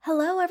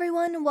Hello,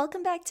 everyone.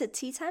 Welcome back to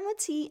Tea Time with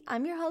Tea.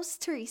 I'm your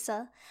host,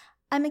 Teresa.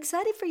 I'm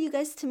excited for you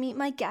guys to meet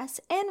my guest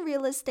and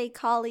real estate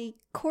colleague,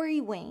 Corey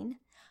Wayne.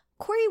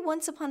 Corey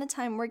once upon a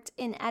time worked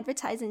in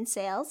advertising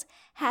sales,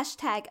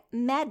 hashtag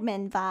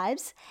Madmen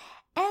vibes,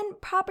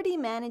 and property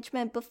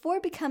management before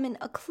becoming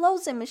a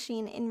closing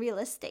machine in real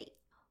estate.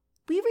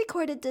 We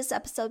recorded this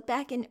episode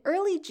back in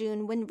early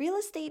June when real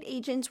estate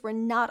agents were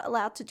not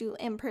allowed to do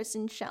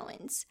in-person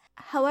showings.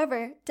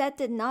 However, that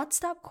did not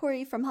stop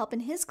Corey from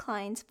helping his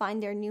clients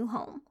find their new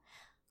home.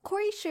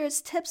 Corey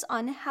shares tips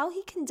on how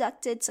he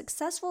conducted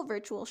successful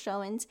virtual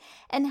showings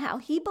and how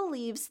he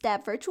believes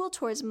that virtual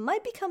tours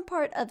might become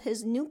part of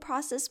his new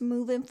process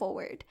moving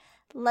forward.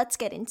 Let's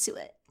get into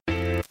it.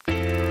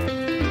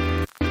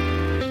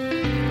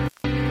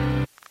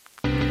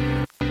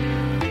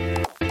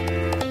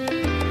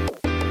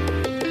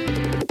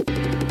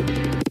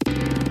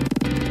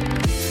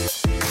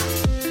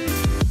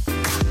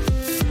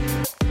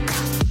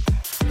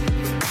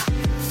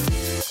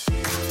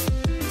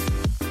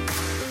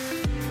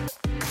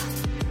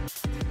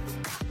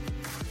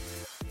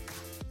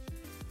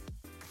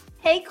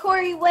 Hey,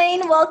 Corey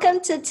Wayne,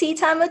 welcome to Tea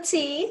Time with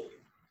Tea.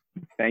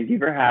 Thank you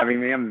for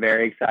having me. I'm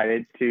very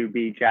excited to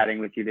be chatting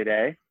with you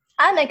today.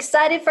 I'm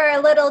excited for a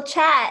little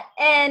chat,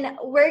 and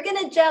we're going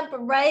to jump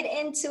right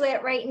into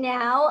it right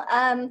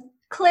now.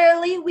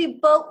 Clearly, we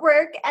both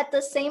work at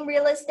the same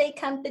real estate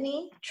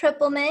company,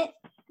 Triplement.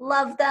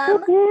 Love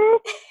them.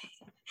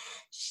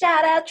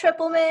 Shout out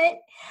Triplement.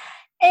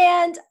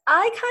 And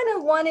I kind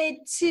of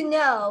wanted to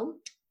know,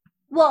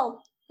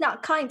 well,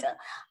 not kind of.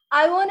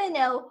 I want to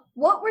know,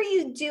 what were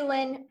you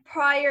doing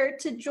prior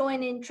to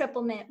joining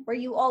Triplement? Were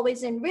you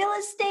always in real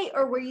estate,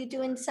 or were you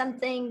doing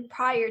something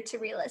prior to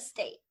real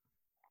estate?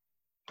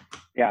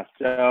 Yeah,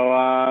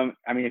 so,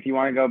 if you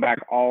want to go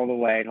back all the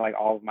way to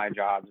all of my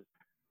jobs,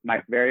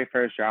 my very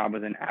first job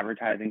was in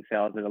advertising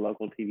sales at a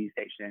local TV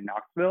station in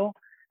Knoxville.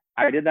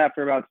 I did that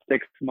for about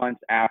 6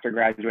 months after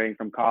graduating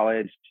from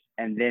college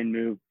and then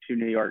moved to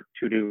New York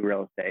to do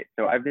real estate.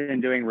 So I've been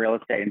doing real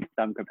estate in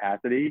some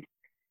capacity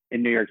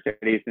in New York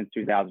City since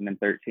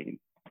 2013.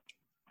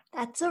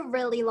 That's a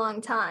really long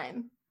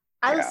time.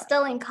 I was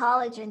still in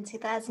college in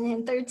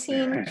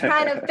 2013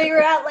 trying to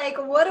figure out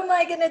what am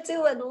I going to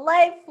do with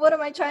life? What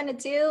am I trying to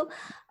do?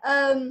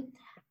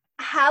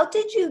 How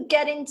did you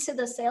get into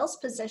the sales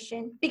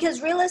position?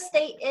 Because real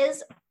estate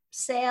is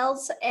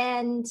sales,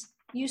 and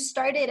you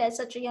started at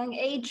such a young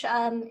age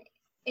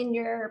in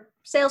your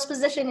sales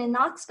position in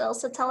Knoxville.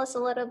 So tell us a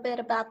little bit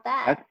about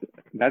that.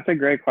 That's a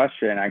great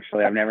question,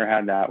 actually. I've never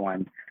had that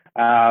one.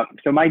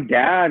 So my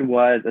dad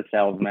was a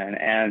salesman,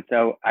 and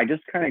so I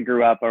just kind of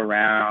grew up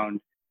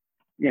around,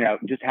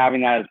 just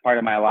having that as part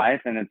of my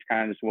life, and it's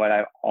kind of just what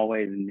I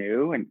always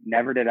knew, and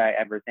never did I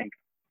ever think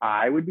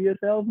I would be a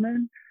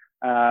salesman.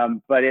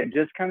 But it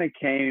just kind of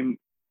came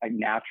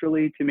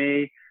naturally to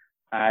me.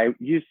 I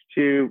used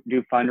to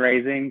do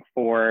fundraising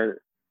for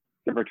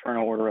the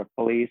Fraternal Order of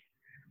Police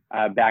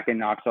back in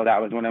Knoxville.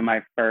 That was one of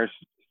my first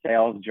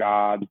sales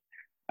jobs.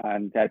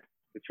 If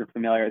you're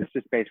familiar, it's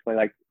just basically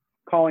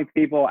calling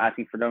people,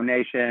 asking for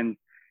donations.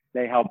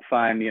 They help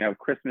fund,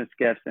 Christmas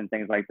gifts and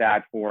things like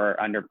that for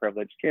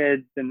underprivileged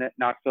kids in the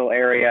Knoxville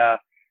area.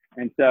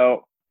 And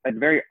so a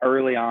very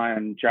early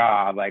on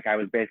job, I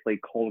was basically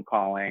cold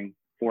calling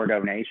for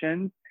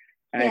donations.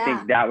 And I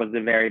think that was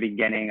the very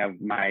beginning of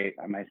my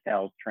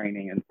sales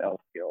training and sales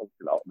skills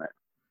development.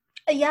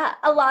 Yeah,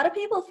 a lot of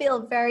people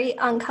feel very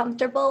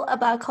uncomfortable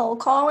about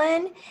cold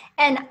calling.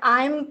 And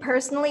I'm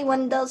personally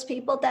one of those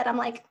people that I'm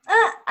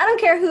I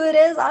don't care who it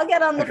is. I'll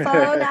get on the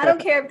phone. I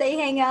don't care if they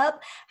hang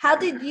up. How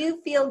did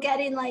you feel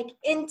getting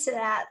into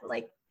that,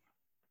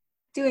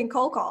 doing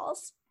cold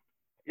calls?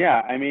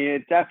 Yeah,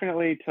 it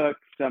definitely took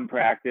some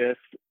practice,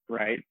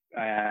 right?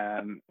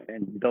 And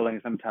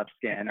building some tough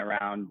skin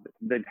around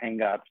the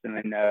hang-ups and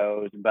the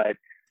no's. But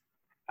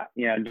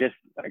just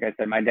like I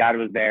said, my dad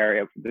was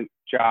there. The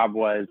job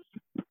was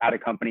at a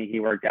company he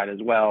worked at as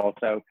well.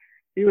 So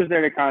he was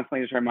there to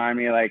constantly just remind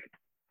me,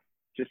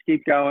 just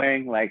keep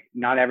going.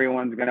 Not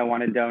everyone's going to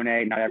want to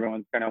donate. Not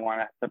everyone's going to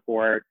want to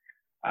support.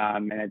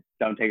 And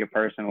don't take it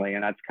personally.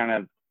 And that's kind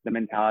of the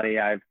mentality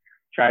I've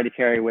tried to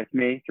carry with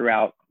me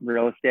throughout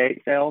real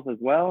estate sales as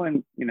well.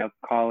 And,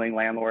 calling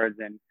landlords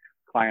and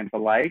clients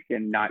alike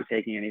and not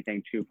taking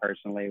anything too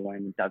personally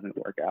when it doesn't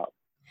work out.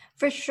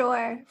 For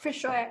sure.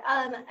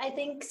 I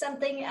think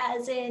something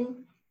as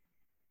in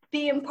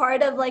being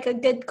part of a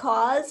good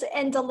cause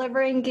and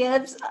delivering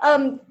gifts,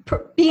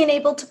 being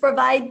able to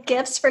provide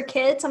gifts for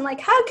kids. I'm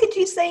how could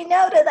you say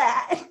no to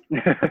that?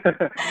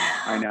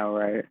 I know,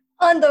 right?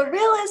 On the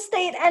real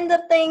estate end of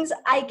things,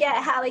 I get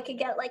how it could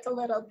get a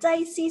little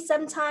dicey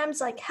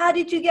sometimes. How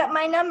did you get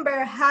my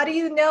number? How do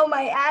you know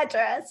my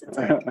address? It's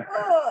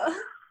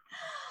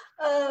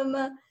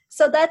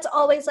so that's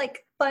always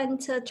fun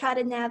to try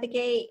to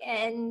navigate.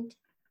 And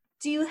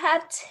do you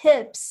have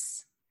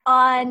tips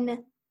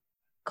on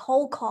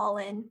cold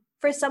calling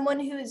for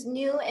someone who's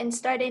new and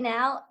starting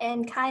out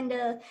and kind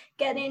of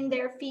getting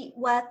their feet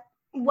wet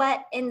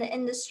in the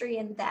industry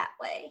in that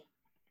way?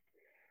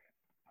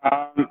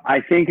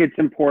 I think it's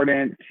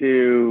important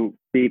to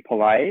be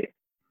polite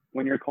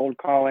when you're cold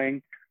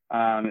calling.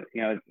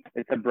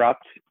 It's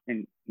abrupt,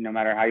 and no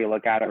matter how you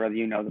look at it, whether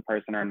you know the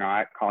person or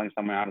not, calling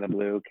someone out of the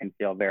blue can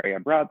feel very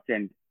abrupt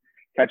and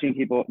catching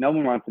people. No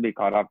one wants to be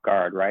caught off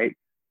guard, right?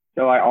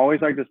 So I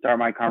always like to start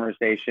my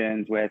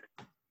conversations with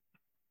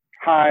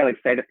hi, like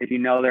say if you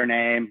know their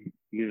name,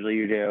 usually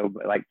you do,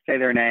 but like say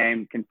their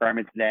name, confirm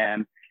it's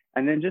them,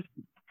 and then just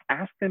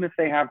ask them if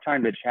they have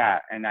time to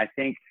chat. And I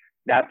think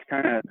that's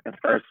kind of the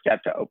first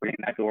step to opening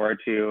that door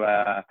to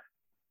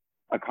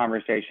a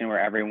conversation where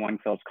everyone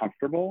feels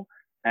comfortable.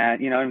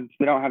 And if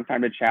they don't have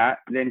time to chat,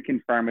 then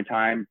confirm a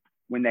time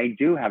when they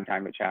do have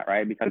time to chat,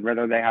 right? Because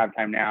whether they have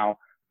time now,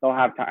 they'll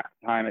have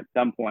time at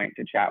some point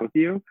to chat with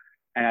you.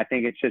 And I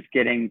think it's just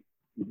getting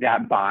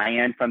that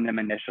buy-in from them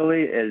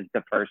initially is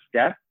the first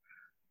step.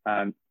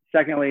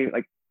 Secondly,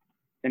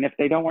 and if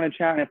they don't want to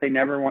chat and if they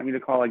never want you to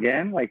call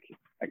again, like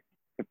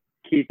the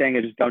key thing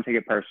is just don't take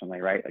it personally,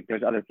 right? Like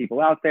there's other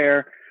people out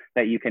there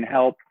that you can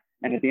help.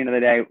 And at the end of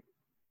the day,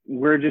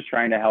 we're just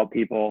trying to help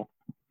people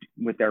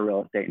with their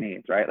real estate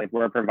needs, right? Like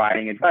we're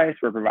providing advice,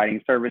 we're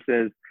providing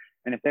services.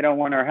 And if they don't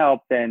want our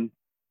help, then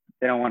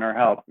they don't want our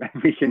help.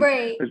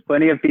 Right. There's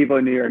plenty of people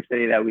in New York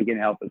City that we can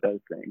help with those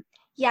things.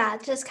 Yeah,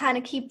 just kind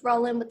of keep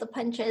rolling with the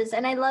punches.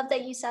 And I love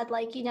that you said,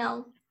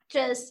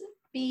 just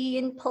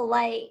being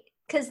polite,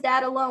 because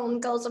that alone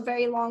goes a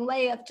very long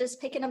way of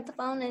just picking up the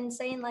phone and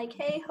saying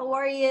hey, how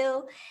are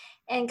you?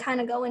 And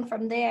kind of going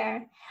from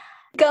there.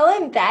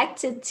 Going back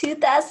to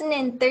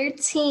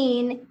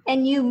 2013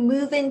 and you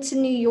move into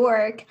New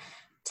York,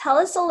 tell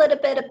us a little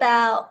bit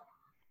about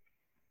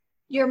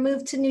your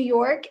move to New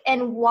York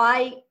and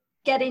why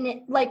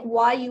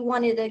why you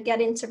wanted to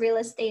get into real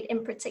estate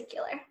in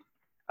particular.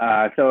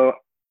 So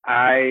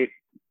I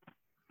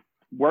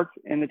worked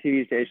in the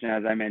TV station,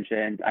 as I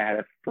mentioned. I had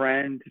a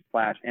friend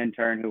 /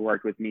 intern who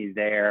worked with me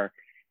there.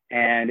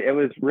 And it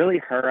was really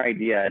her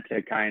idea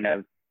to kind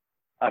of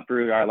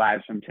uproot our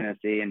lives from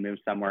Tennessee and move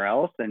somewhere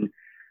else. And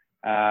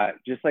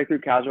just like through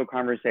casual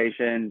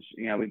conversations,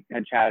 we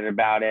had chatted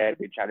about it.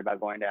 We chatted about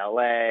going to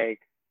LA.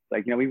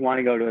 We want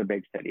to go to a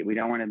big city. We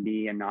don't want to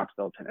be in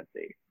Knoxville,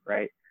 Tennessee,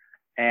 right?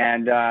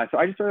 And so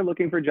I just started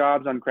looking for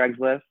jobs on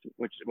Craigslist,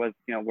 which was,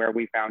 where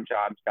we found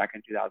jobs back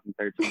in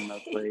 2013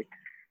 mostly.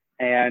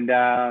 And,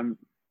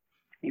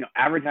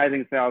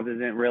 advertising sales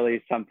isn't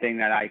really something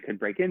that I could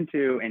break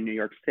into in New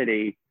York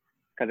City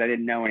because I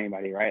didn't know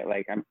anybody, right?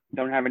 Like I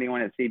don't have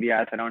anyone at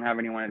CBS. I don't have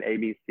anyone at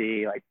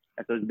ABC,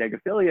 at those big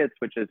affiliates,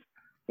 which is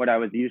what I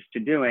was used to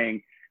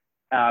doing.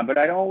 But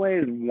I'd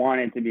always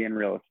wanted to be in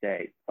real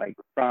estate,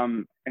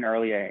 from an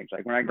early age.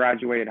 When I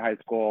graduated high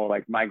school,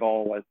 my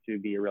goal was to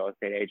be a real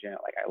estate agent.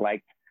 I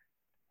liked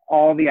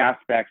all the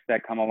aspects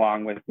that come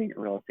along with being a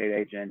real estate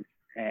agent.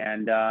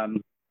 And,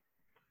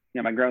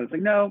 my girl was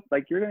like, no,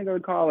 you're going to go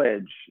to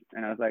college.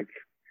 And I was like,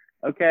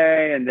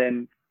 okay. And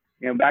then,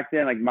 back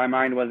then, my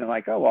mind wasn't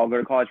oh, well, I'll go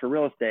to college for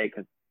real estate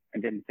because I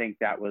didn't think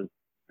that was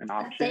an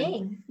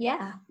option.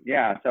 Yeah.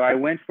 Yeah. So I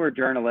went for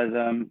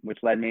journalism, which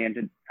led me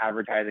into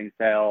advertising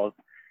sales.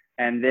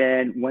 And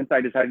then once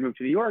I decided to move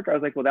to New York, I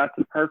was like, well, that's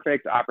the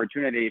perfect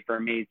opportunity for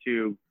me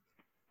to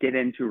get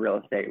into real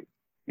estate,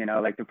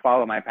 to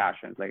follow my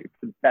passions. It's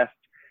the best,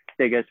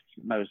 biggest,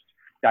 most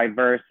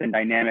diverse and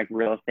dynamic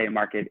real estate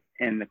market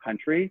in the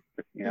country,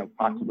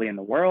 possibly in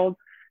the world.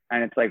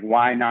 And it's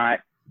why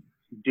not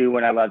do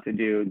what I love to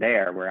do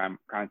there, where I'm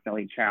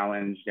constantly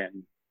challenged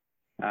and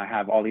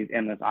have all these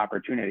endless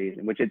opportunities,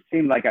 which it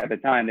seemed like at the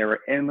time there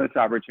were endless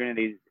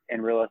opportunities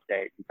in real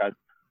estate because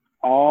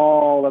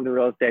all of the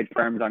real estate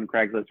firms on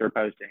Craigslist are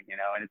posting,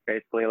 and it's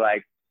basically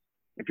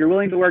if you're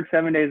willing to work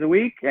 7 days a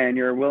week and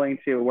you're willing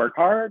to work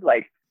hard,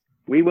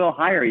 we will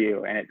hire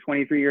you. And at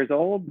 23 years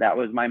old, that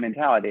was my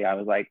mentality. I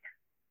was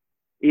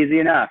easy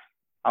enough.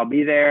 I'll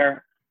be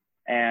there.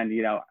 And,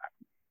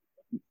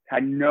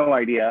 had no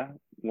idea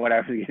what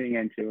I was getting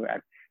into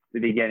at the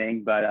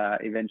beginning, but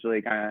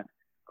eventually kind of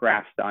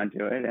grasped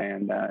onto it.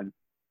 And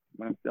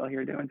what I'm still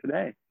here doing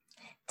today.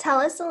 Tell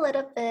us a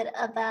little bit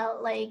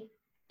about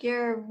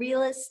your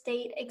real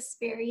estate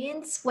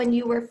experience when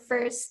you were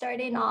first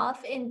starting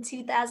off in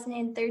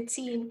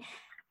 2013.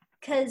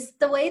 Because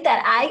the way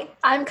that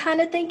I'm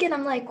kind of thinking,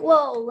 I'm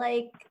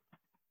whoa,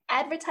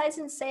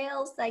 advertising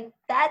sales,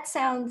 that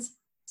sounds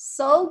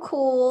so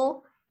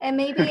cool. And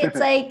maybe it's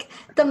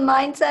the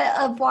mindset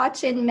of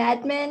watching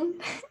Mad Men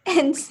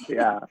and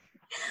yeah,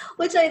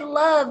 which I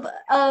love.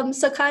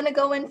 So kind of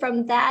going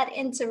from that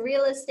into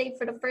real estate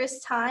for the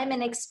first time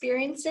and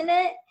experiencing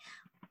it.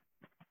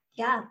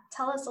 Yeah,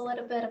 tell us a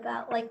little bit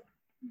about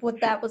what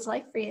that was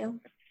like for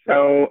you.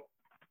 So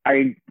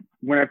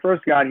when I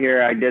first got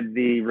here, I did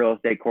the real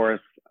estate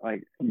course, that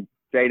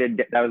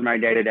was my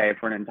day-to-day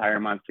for an entire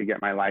month to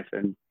get my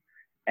license.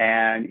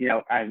 And,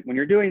 when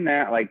you're doing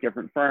that,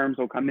 different firms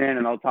will come in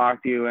and they'll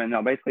talk to you and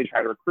they'll basically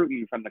try to recruit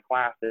you from the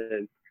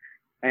classes.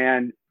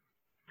 And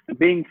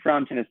being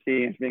from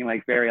Tennessee and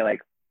being very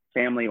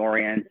family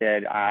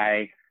oriented,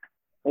 I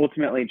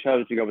ultimately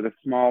chose to go with a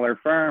smaller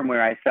firm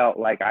where I felt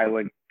I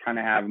would kind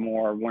of have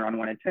more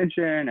one-on-one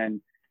attention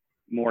and,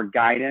 more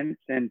guidance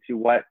into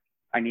what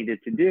I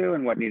needed to do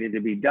and what needed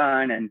to be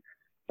done. And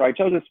so I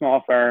chose a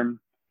small firm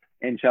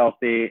in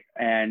Chelsea,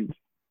 and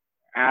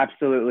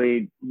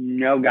absolutely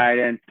no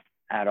guidance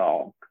at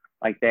all.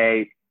 Like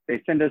they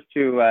sent us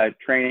to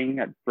training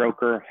at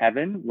Broker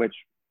Heaven, which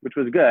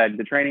was good.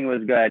 The training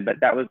was good,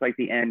 but that was like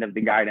the end of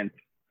the guidance,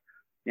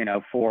 you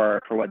know,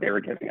 for what they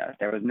were giving us.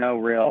 There was no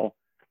real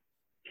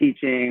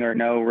teaching or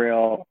no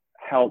real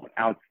help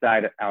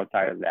outside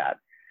of that.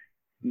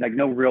 Like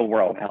no real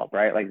world help,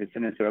 right? Like they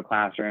sent us to a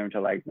classroom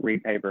to like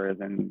read papers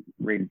and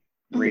read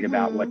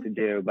about what to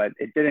do, but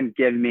it didn't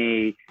give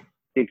me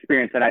the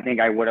experience that I think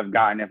I would have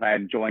gotten if I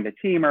had joined a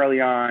team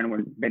early on,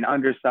 or been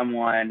under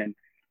someone, and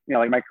you know,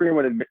 like my career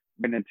would have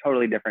been a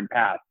totally different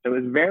path. So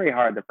it was very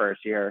hard the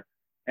first year,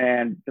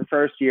 and the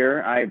first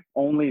year I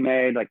only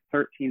made like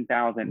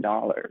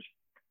 $13,000.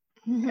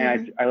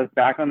 And I look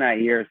back on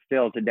that year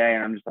still today,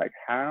 and I'm just like,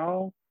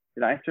 how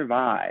did I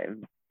survive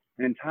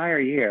an entire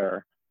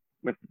year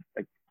with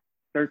like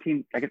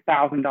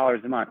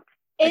 $1,000 a month,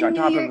 like in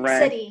New York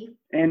City?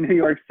 In New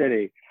York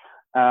City.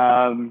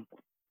 And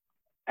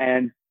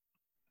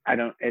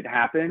it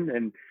happened.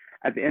 And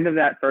at the end of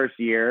that first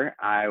year,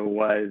 I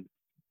was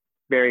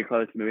very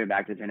close to moving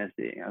back to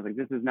Tennessee. I was like,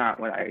 this is not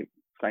what I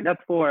signed up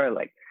for.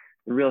 Like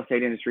the real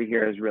estate industry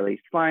here is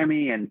really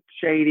slimy and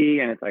shady.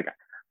 And it's like,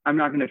 I'm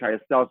not going to try to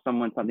sell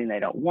someone something they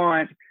don't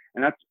want.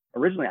 And that's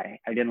originally, I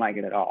didn't like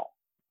it at all.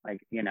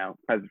 Like, you know,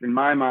 because in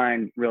my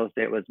mind, real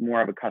estate was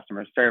more of a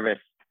customer service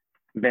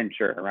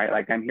venture, right?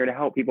 Like I'm here to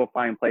help people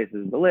find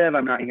places to live.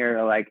 I'm not here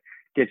to like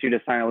get you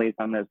to sign a lease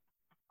on this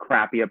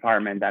crappy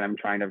apartment that I'm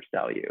trying to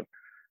sell you.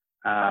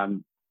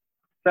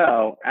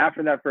 So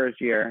after that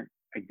first year,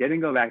 I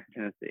didn't go back to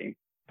Tennessee.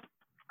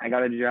 I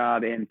got a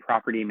job in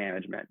property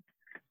management.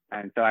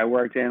 And so I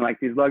worked in like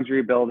these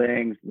luxury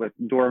buildings with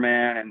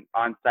doorman and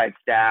on-site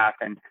staff,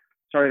 and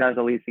started as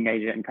a leasing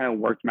agent and kind of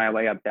worked my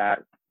way up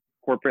that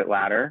corporate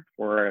ladder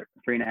for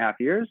 3.5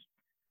 years.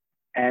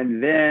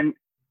 And then,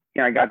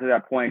 you know, I got to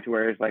that point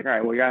where it's like, all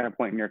right, well, you're at a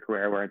point in your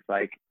career where it's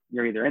like,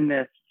 you're either in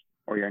this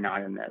or you're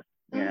not in this.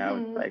 You know,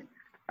 it's like,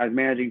 I was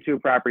managing 2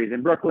 properties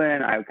in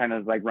Brooklyn. I was kind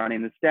of like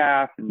running the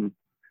staff and,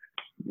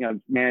 you know,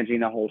 managing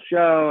the whole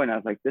show. And I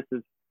was like, this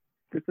is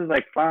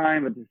like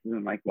fine, but this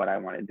isn't like what I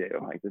want to do.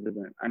 Like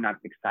I'm not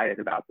excited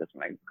about this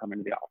when I come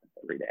into the office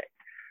every day.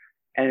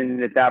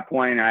 And at that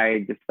point, I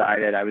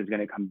decided I was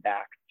going to come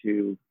back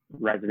to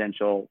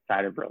residential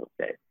side of real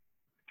estate.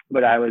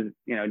 But I was,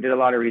 you know, did a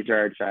lot of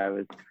research. I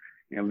was,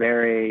 you know,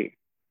 very,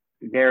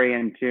 very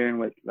in tune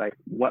with like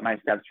what my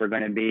steps were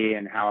going to be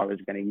and how I was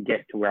going to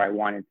get to where I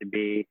wanted to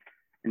be,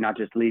 and not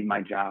just leave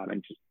my job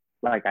and just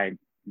like I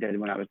did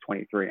when I was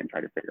 23 and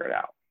try to figure it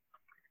out.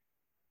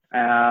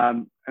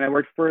 And I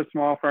worked for a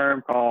small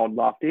firm called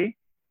Lofty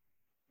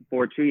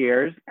for 2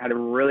 years. Had a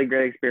really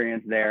great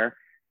experience there.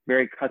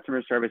 Very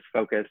customer service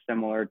focused,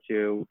 similar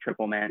to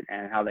Triplemint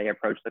and how they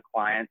approach the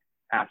client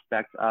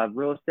aspects of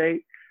real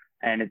estate.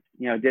 And it's,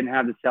 you know, didn't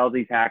have the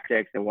salesy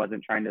tactics. It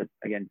wasn't trying to,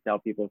 again, sell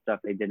people stuff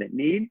they didn't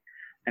need.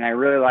 And I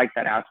really liked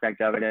that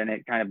aspect of it. And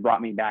it kind of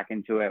brought me back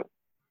into it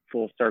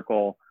full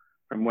circle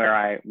from where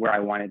I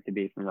wanted to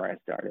be from where I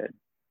started.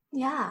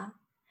 Yeah.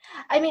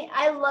 I mean,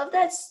 I love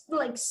that,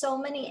 like, so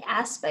many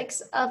aspects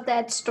of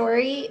that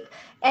story.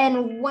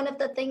 And one of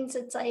the things,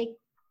 it's like,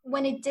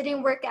 when it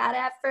didn't work out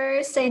at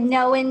first, and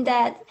knowing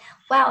that,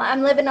 wow,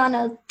 I'm living on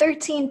a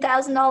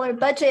 $13,000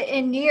 budget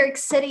in New York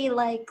City,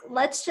 like,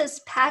 let's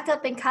just pack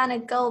up and kind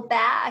of go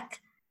back.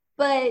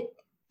 But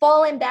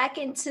falling back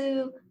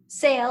into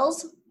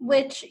sales,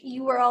 which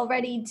you were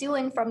already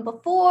doing from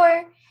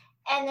before,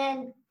 and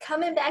then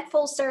coming back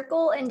full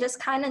circle and just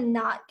kind of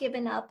not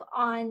giving up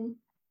on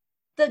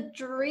the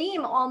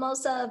dream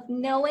almost of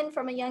knowing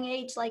from a young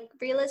age, like,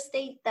 real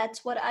estate,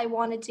 that's what I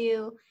want to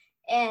do,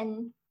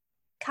 and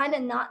kind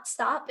of not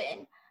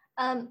stopping.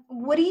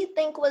 What do you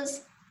think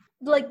was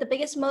like the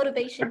biggest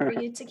motivation for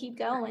you to keep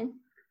going?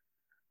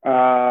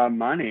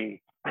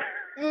 Money.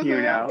 Mm-hmm.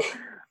 You know,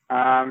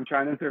 I'm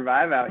trying to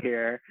survive out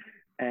here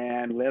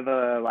and live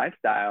a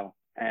lifestyle.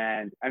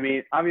 And I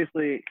mean,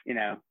 obviously, you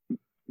know,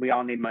 we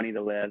all need money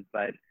to live,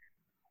 but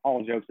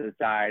all jokes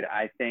aside,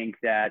 I think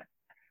that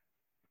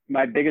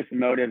my biggest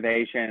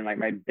motivation, like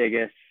my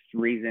biggest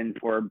reason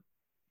for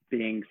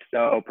being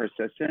so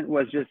persistent,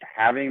 was just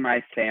having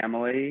my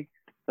family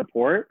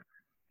support,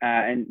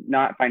 and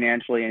not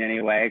financially in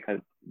any way,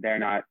 because they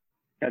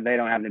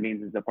don't have the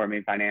means to support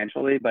me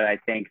financially. But I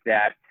think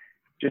that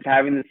just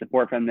having the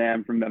support from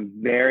them from a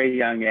very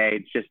young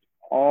age, just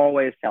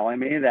always telling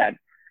me that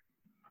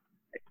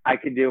I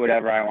could do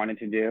whatever I wanted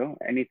to do.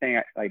 Anything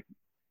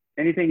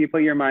you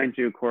put your mind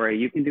to, Corey,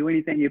 you can do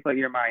anything you put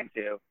your mind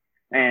to.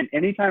 And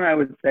anytime I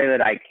would say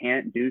that I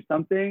can't do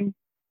something,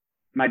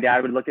 my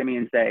dad would look at me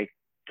and say,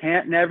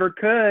 can't, never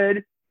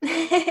could.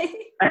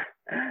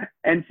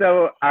 And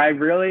so I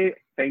really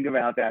think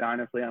about that,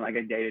 honestly, on like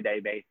a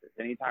day-to-day basis.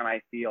 Anytime I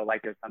feel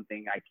like there's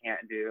something I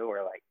can't do,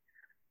 or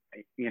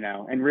like, you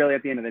know, and really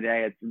at the end of the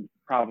day, it's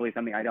probably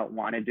something I don't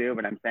want to do,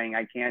 but I'm saying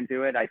I can't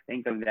do it, I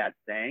think of that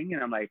saying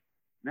and I'm like,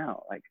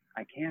 no, like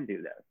I can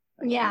do this.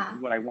 Like, this Yeah.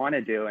 is what I want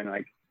to do, and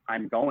like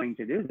I'm going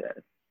to do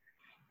this.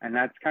 And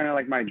that's kind of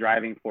like my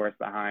driving force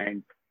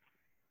behind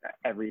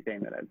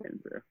everything that I've been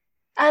through.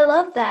 I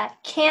love that.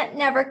 Can't,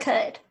 never,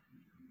 could.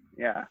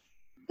 Yeah.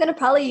 I'm going to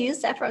probably use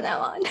that from now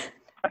on.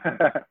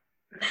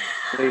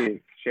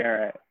 Please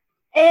share it.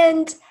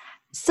 And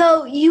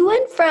so you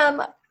went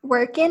from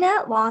working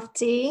at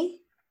Lofty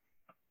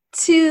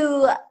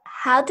to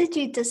how did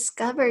you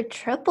discover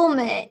Triple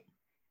Mint?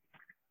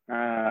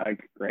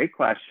 Great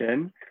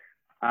question.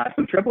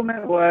 So Triple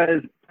Mint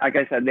was, like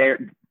I said,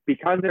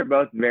 because they're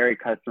both very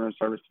customer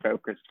service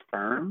focused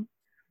firms.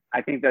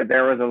 I think that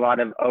there was a lot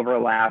of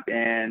overlap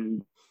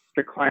in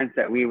the clients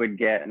that we would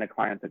get and the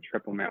clients that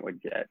Triple Mint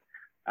would get.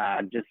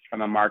 Just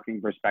from a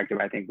marketing perspective,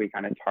 I think we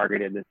kind of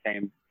targeted the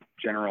same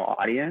general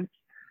audience.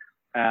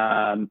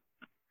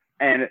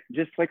 And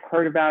just like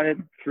heard about it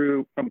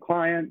from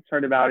clients,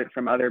 heard about it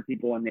from other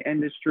people in the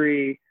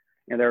industry.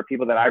 You know, there were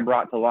people that I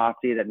brought to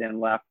Lofty that then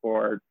left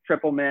for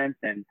Triple Mint,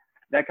 and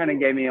that kind of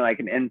gave me like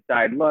an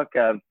inside look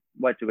of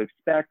what to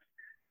expect.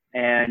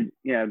 And,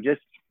 you know,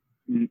 just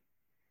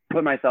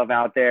put myself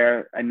out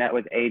there. I met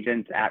with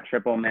agents at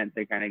Triple Mint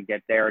to kind of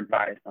get their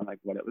advice on like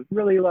what it was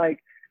really like,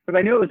 because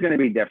I knew it was going to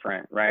be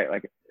different, right?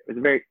 Like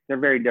they're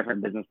very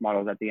different business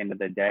models at the end of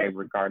the day,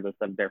 regardless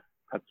of their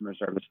customer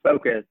service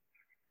focus.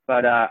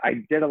 But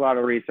I did a lot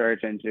of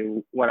research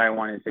into what I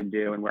wanted to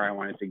do and where I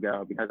wanted to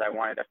go, because I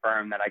wanted a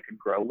firm that I could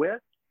grow with.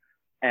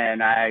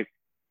 And I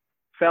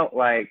felt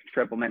like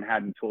Triple Mint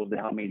had the tools to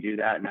help me do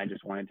that. And I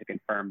just wanted to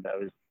confirm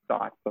those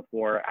thoughts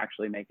before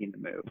actually making the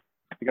move,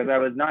 because I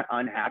was not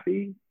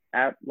unhappy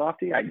at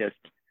Lofty. I just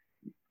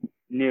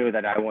knew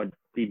that I would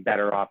be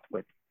better off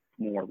with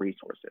more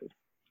resources.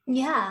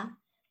 Yeah.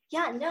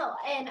 Yeah, no.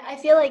 And I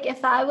feel like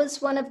if I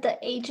was one of the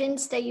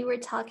agents that you were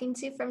talking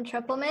to from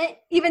Triple Mint,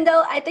 even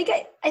though I think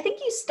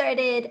you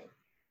started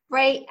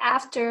right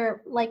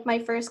after like my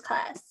first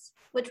class,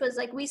 which was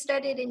like we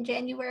started in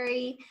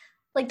January,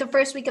 like the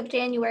first week of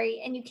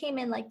January, and you came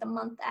in like the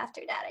month after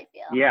that, I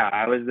feel. Yeah,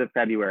 I was the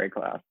February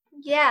class.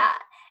 Yeah.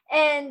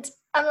 And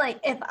I'm like,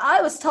 if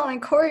I was telling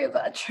Corey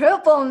about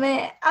Triple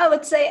Mint, I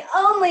would say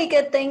only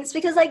good things,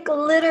 because like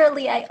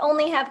literally I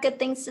only have good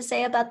things to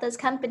say about this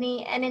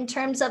company. And in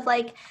terms of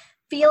like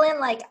feeling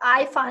like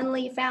I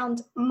finally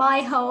found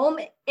my home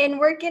in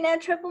working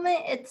at Triple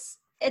Mint,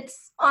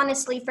 it's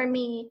honestly for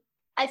me,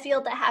 I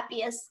feel the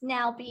happiest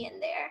now being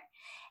there.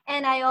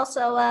 And I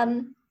also,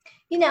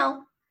 you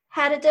know,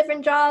 had a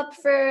different job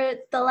for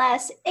the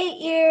last 8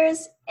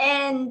 years.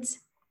 And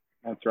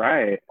that's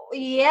right.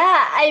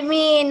 Yeah, I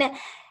mean,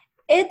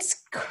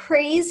 it's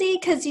crazy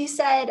because you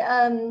said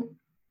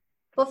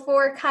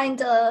before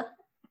kind of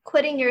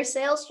quitting your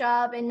sales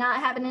job and not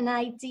having an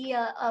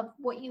idea of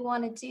what you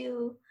want to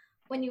do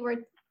when you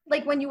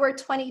were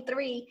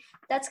 23.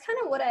 That's kind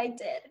of what I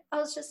did. I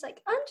was just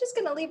like, I'm just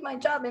going to leave my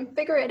job and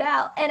figure it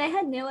out. And I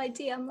had no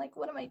idea. I'm like,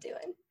 what am I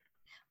doing?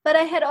 But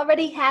I had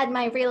already had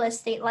my real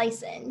estate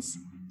license.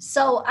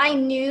 So I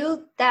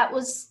knew that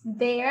was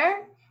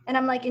there. And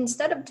I'm like,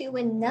 instead of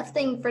doing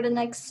nothing for the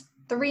next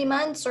 3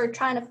 months or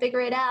trying to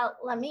figure it out,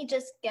 let me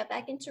just get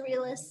back into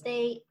real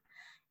estate.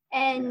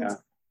 And yeah.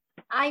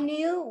 I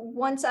knew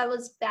once I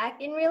was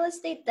back in real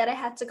estate that I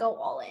had to go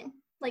all in.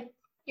 Like,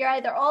 you're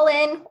either all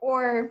in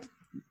or...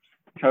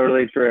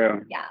 Totally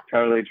true. Yeah.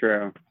 Totally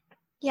true.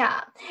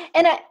 Yeah.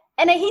 And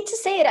I hate to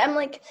say it, I'm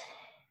like,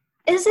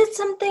 is it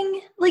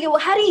something, like,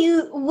 what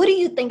do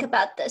you think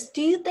about this?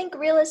 Do you think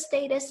real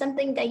estate is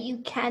something that you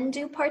can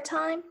do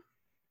part-time?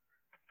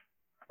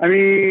 I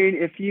mean,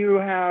 if you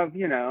have,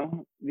 you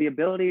know, the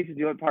ability to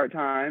do it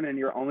part-time and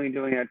you're only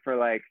doing it for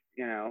like,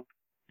 you know,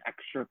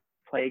 extra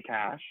play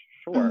cash,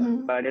 sure.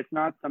 Mm-hmm. But it's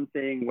not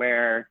something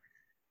where,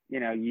 you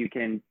know, you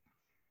can,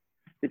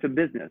 it's a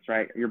business,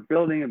 right? You're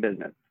building a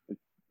business.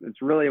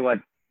 It's really what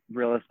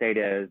real estate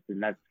is.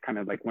 And that's kind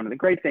of like one of the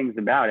great things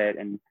about it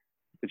and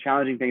the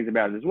challenging things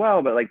about it as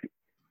well. But like,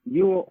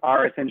 you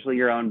are essentially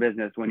your own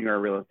business when you're a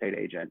real estate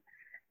agent.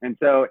 And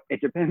so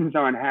it depends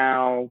on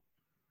how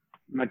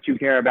much you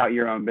care about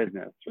your own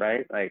business,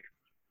 right? Like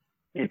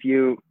if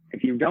you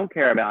don't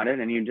care about it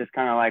and you just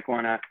kind of like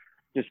want to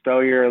just throw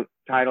your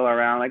title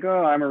around like,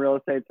 oh, I'm a real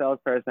estate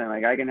salesperson,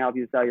 like I can help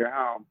you sell your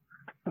home.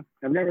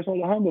 I've never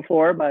sold a home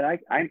before, but I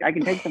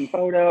can take some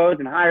photos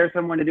and hire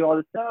someone to do all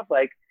this stuff.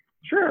 Like,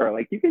 sure,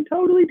 like you can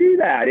totally do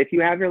that. If you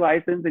have your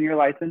license and your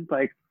license,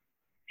 like,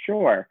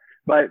 sure.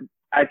 But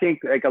I think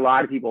like a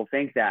lot of people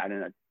think that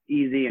and it's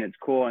easy and it's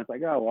cool. And it's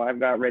like, oh, well, I've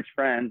got rich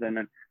friends and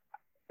then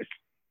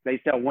they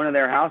sell one of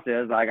their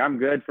houses, like I'm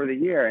good for the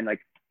year. And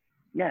like,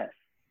 yes,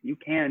 you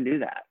can do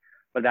that,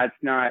 but that's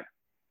not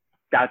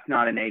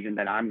an agent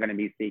that I'm going to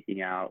be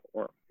seeking out.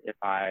 Or if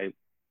I,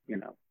 you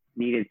know,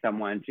 needed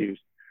someone to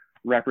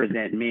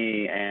represent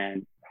me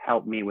and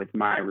help me with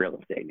my real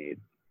estate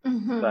needs.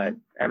 Mm-hmm. But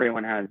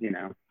everyone has, you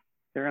know,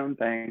 their own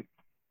thing.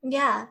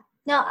 Yeah,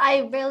 no,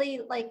 I really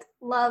like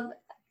love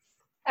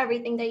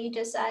everything that you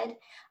just said.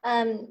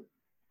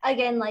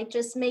 Again, like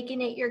just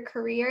making it your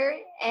career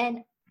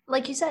and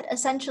like you said,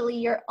 essentially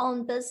your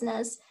own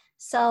business.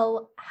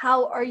 So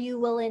how are you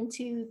willing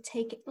to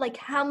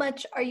how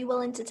much are you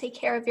willing to take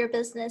care of your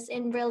business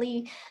and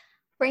really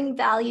bring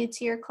value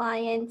to your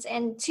clients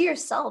and to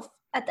yourself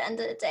at the end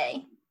of the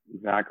day?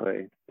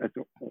 Exactly.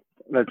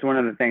 That's one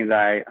of the things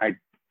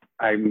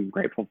I'm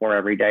grateful for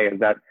every day, is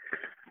that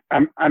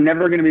I'm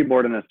never going to be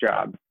bored in this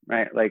job,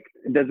 right? Like,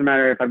 it doesn't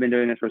matter if I've been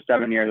doing this for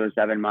 7 years or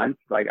 7 months,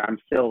 like I'm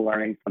still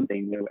learning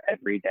something new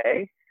every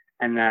day.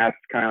 And that's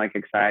kind of like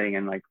exciting,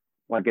 and like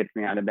what gets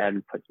me out of bed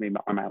and puts me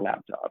on my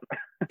laptop.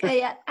 Okay,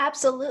 yeah,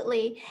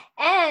 absolutely.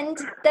 And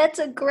that's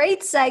a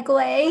great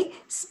segue.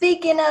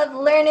 Speaking of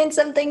learning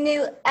something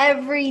new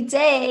every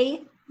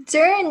day,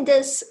 during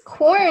this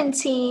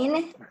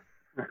quarantine,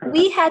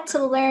 we had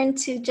to learn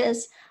to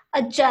just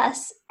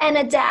adjust and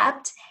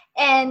adapt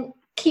and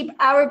keep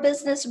our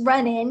business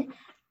running.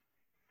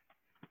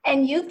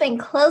 And you've been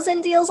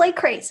closing deals like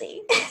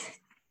crazy.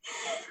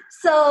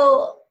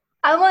 So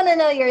I want to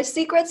know your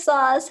secret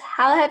sauce.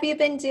 How have you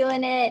been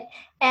doing it?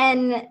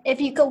 And if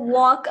you could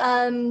walk,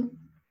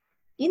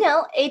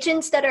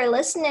 agents that are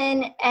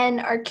listening and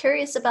are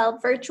curious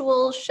about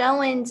virtual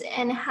showings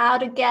and how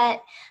to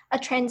get a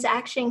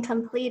transaction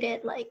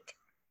completed, like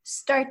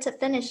start to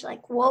finish,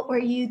 like what were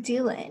you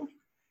doing?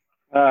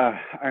 All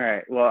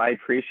right. Well, I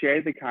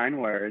appreciate the kind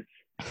words,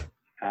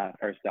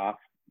 first off.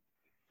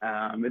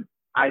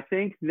 I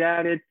think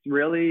that it's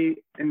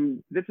really,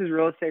 and this is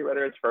real estate,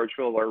 whether it's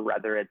virtual or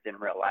whether it's in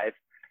real life,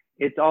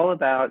 it's all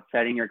about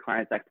setting your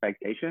client's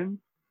expectations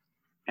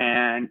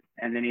and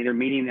then either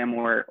meeting them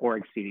or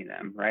exceeding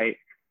them, right?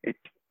 It's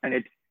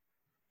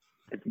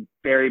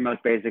very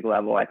most basic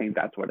level. I think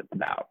that's what it's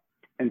about.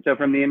 And so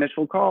from the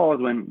initial calls,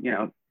 when,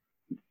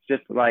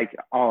 just like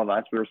all of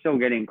us, we were still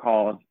getting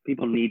calls.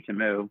 People need to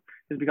move.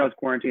 Just because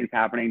quarantine is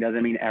happening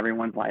doesn't mean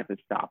everyone's life is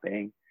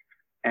stopping.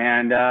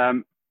 And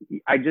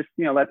I just,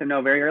 let them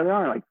know very early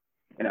on, like,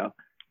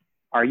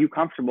 are you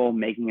comfortable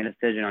making a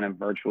decision on a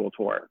virtual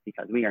tour?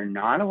 Because we are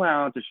not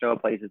allowed to show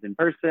places in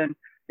person.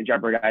 It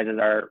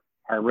jeopardizes our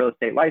real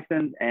estate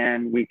license,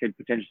 and we could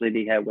potentially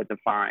be hit with a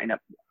fine of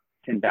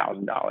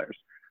 $10,000.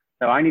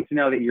 So I need to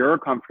know that you're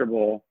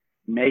comfortable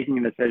making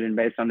a decision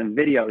based on the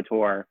video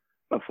tour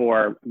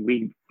before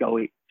we go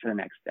to the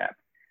next step.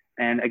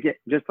 And again,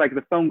 just like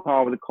the phone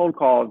call with the cold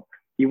call,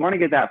 you want to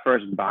get that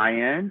first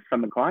buy-in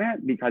from the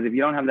client, because if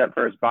you don't have that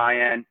first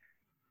buy-in,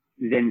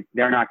 then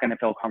they're not going to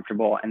feel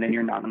comfortable, and then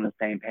you're not on the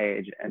same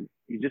page. And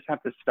you just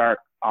have to start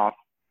off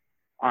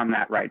on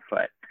that right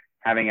foot,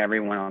 having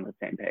everyone on the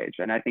same page.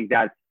 And I think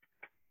that's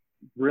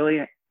really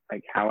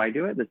like how I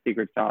do it. The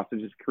secret sauce is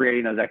just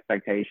creating those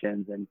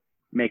expectations and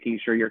making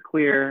sure you're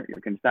clear,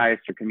 you're concise,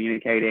 you're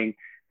communicating.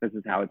 This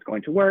is how it's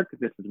going to work.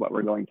 This is what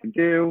we're going to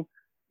do,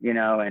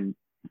 and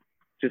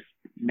just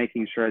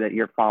making sure that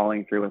you're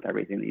following through with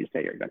everything that you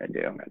say you're going to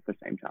do at the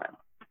same time.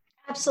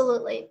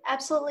 Absolutely.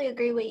 Absolutely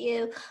agree with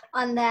you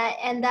on that.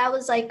 And that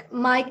was like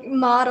my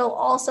motto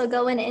also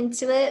going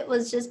into it,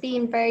 was just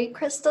being very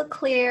crystal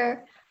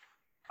clear.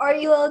 Are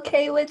you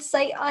okay with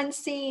sight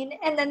unseen?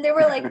 And then they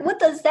were like, what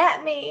does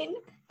that mean?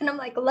 And I'm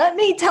like, let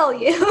me tell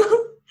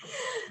you.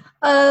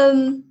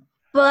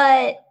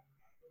 But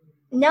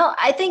no,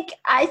 I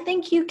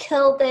think you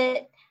killed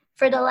it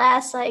for the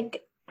last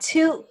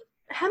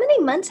how many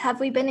months have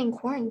we been in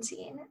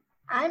quarantine?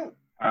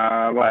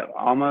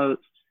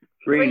 Almost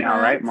three now,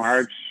 months? Right?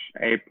 March,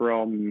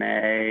 April,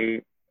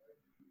 May,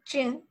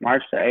 June.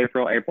 March to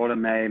April, April to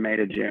May, May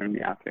to June.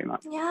 Yeah, 3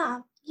 months.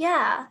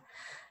 Yeah.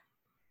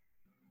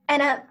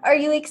 And are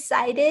you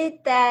excited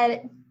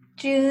that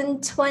June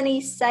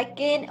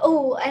 22nd?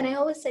 Oh, and I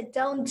always said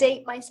don't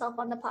date myself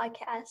on the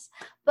podcast,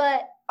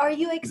 but are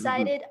you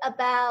excited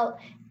about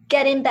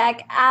getting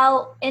back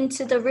out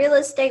into the real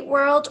estate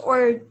world,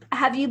 or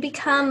have you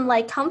become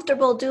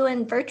comfortable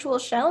doing virtual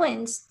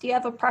showings? Do you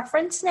have a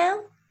preference now?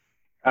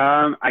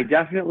 I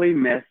definitely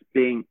miss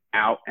being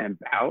out and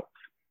about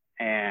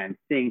and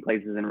seeing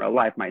places in real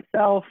life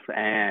myself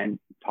and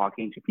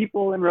talking to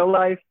people in real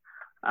life.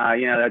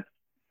 That's,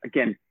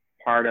 again,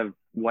 part of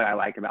what I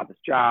like about this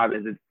job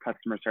is its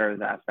customer service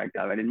aspect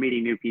of it, and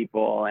meeting new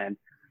people, and,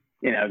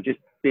 just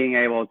being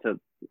able to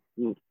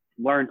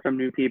learn from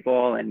new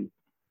people. And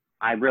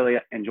I really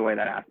enjoy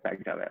that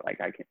aspect of it.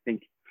 Like, I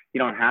think you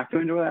don't have to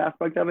enjoy that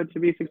aspect of it to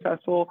be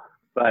successful,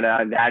 but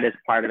that is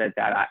part of it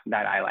that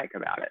I like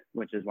about it,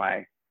 which is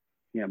why,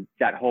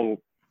 that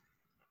whole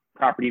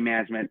property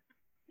management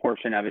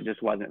portion of it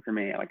just wasn't for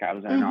me. Like, I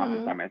was in an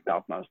office by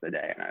myself most of the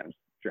day, and it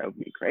drove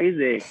me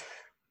crazy.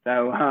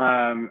 So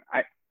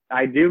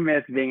I do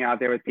miss being out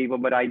there with people,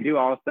 but I do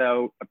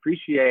also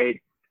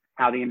appreciate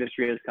how the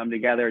industry has come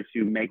together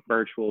to make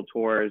virtual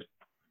tours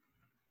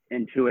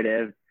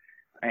intuitive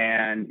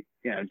and,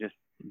 just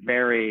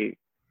very,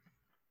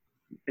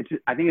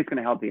 I think it's going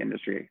to help the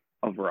industry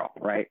overall,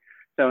 right?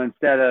 So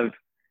instead of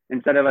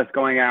us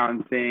going out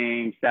and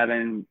seeing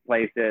 7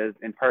 places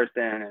in person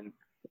and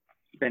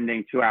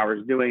spending 2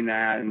 hours doing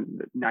that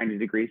in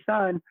 90-degree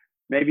sun,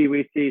 maybe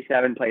we see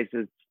 7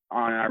 places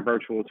on our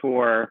virtual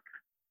tour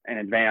in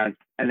advance,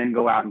 and then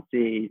go out and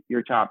see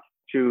your top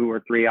 2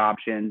 or 3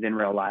 options in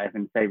real life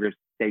and save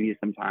you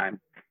some time.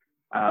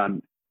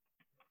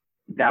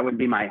 that would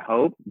be my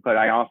hope. But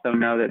I also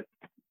know that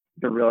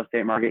the real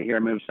estate market here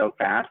moves so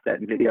fast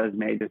that videos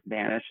may just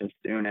vanish as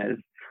soon as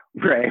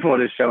we're able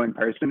to show in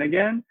person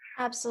again.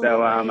 Absolutely.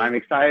 So I'm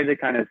excited to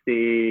kind of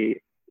see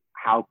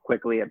how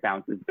quickly it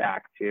bounces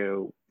back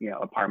to,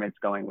 apartments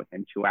going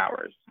within 2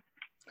 hours,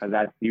 because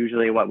that's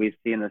usually what we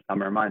see in the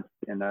summer months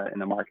in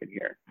the market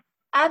here.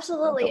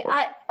 Absolutely.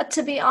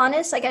 To be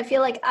honest, like I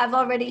feel like I've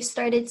already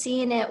started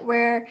seeing it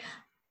where,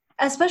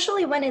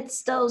 especially when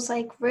it's those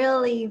like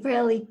really,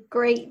 really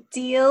great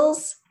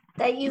deals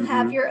that you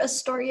have your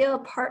Astoria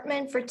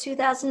apartment for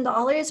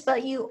 $2,000,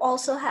 but you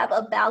also have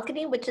a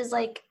balcony, which is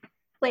like,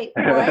 wait,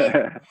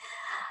 what?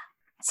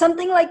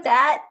 Something like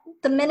that.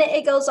 The minute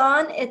it goes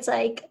on, it's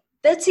like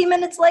 15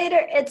 minutes later,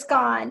 it's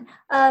gone.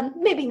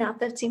 Maybe not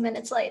 15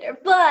 minutes later,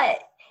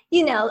 but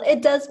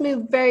it does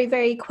move very,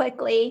 very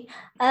quickly.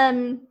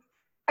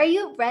 Are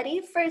you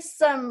ready for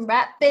some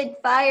rapid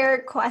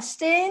fire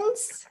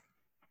questions?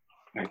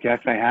 I guess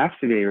I have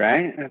to be,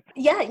 right?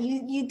 Yeah,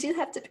 you do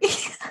have to be.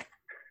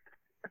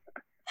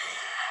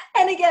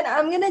 And again,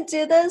 I'm going to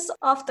do this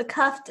off the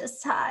cuff this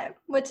time,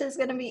 which is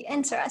going to be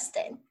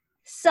interesting.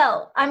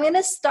 So I'm going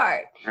to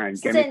start. All right,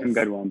 give me some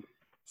good ones.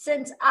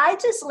 Since I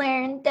just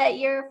learned that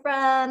you're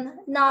from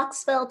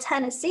Knoxville,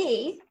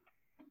 Tennessee,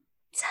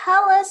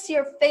 tell us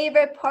your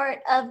favorite part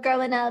of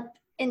growing up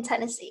in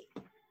Tennessee.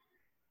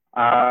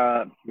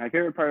 My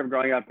favorite part of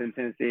growing up in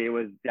Tennessee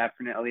was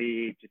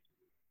definitely just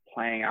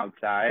playing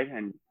outside.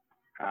 And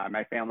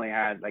my family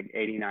had like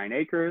 89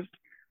 acres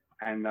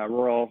and the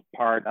rural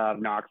part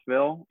of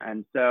Knoxville.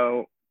 And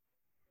so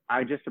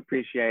I just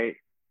appreciate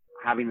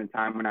having the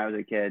time when I was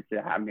a kid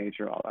to have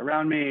nature all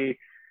around me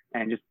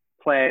and just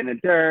play in the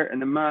dirt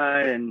and the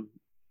mud and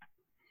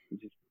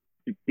just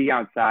be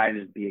outside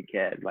and just be a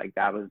kid. Like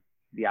that was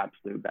the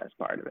absolute best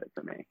part of it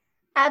for me.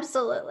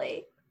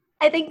 Absolutely.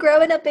 I think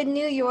growing up in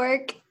New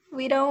York,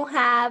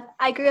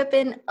 I grew up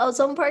in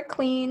Ozone Park,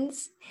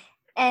 Queens,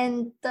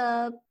 and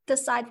the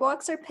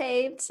sidewalks are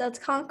paved, so it's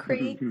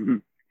concrete.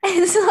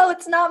 And so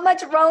it's not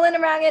much rolling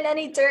around in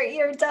any dirt.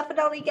 You're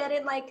definitely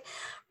getting like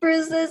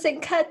bruises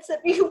and cuts if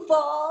you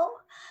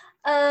fall.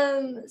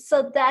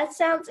 So that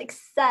sounds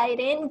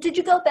exciting. Did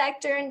you go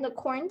back during the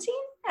quarantine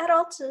at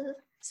all to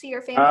see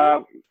your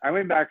family? I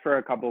went back for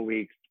a couple of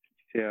weeks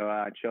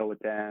to chill with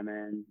them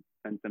and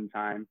spend some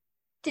time.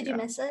 Did you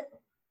miss it?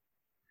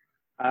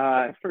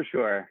 For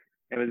sure.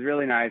 It was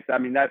really nice. I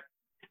mean, that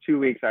 2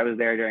 weeks I was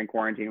there during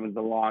quarantine was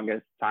the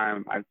longest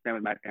time I've spent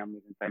with my family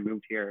since I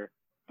moved here,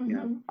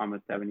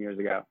 almost 7 years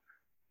ago.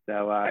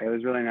 So it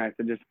was really nice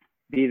to just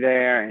be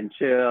there and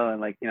chill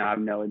and have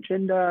no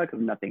agenda because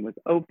nothing was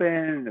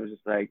open. It was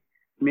just like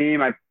me,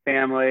 my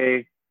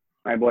family,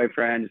 my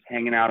boyfriend, just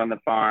hanging out on the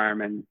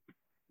farm and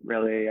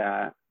really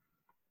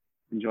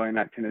enjoying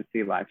that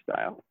Tennessee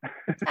lifestyle.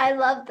 I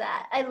love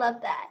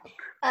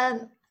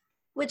that.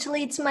 Which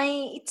leads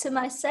me to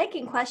my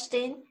second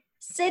question: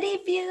 city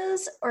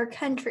views or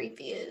country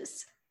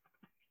views?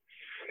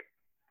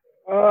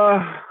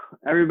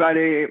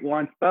 Everybody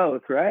wants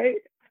both, right?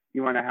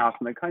 You want a house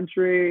in the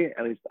country,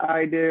 at least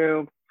I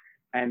do.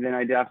 And then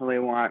I definitely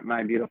want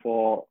my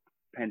beautiful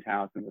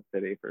penthouse in the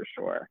city for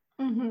sure.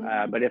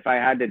 But if I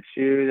had to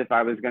choose, if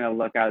I was going to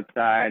look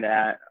outside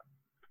at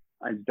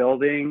a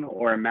building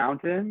or a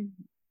mountain,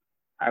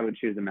 I would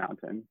choose a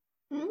mountain.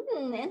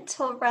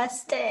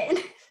 Interesting.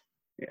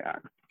 Yeah.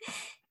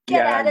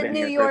 Get out of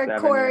New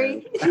York,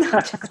 Corey. No,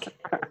 just kidding.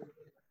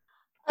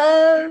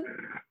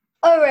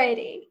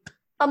 Alrighty.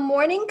 A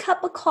morning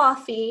cup of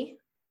coffee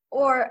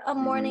or a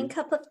morning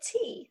cup of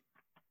tea?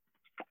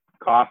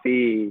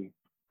 Coffee.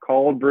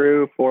 Cold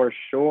brew for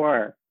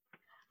sure.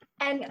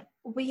 And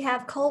we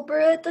have cold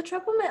brew at the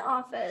Truppelman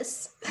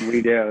office.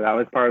 We do. That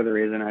was part of the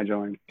reason I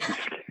joined.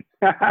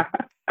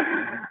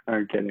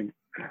 I'm kidding.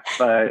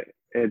 But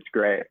it's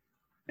great.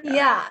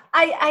 Yeah.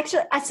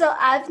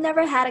 I've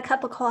never had a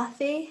cup of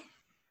coffee.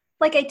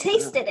 Like I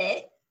tasted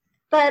it,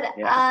 but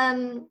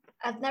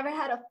I've never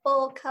had a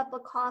full cup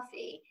of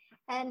coffee.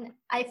 And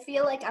I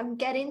feel like I'm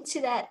getting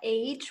to that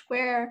age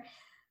where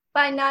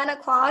by 9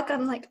 o'clock,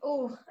 I'm like,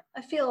 oh,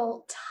 I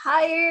feel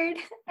tired.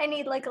 I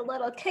need like a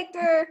little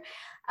kicker.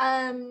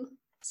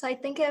 So I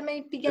think I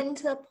may be getting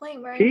to the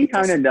point where tea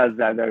kind of does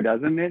that though,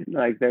 doesn't it?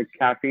 Like the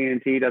caffeine in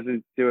tea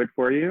doesn't do it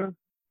for you?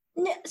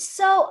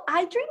 So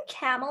I drink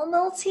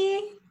chamomile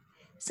tea.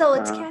 So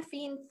it's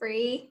caffeine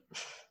free.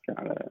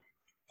 Got it.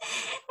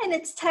 And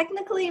it's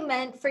technically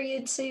meant for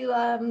you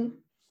to,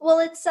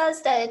 it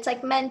says that it's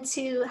like meant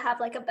to have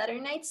like a better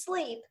night's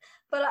sleep.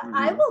 But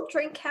I will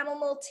drink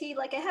chamomile tea.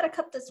 Like I had a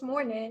cup this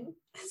morning.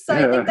 So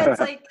I think that's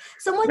like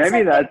someone Maybe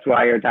said that's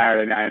why you're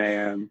tired at 9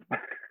 a.m.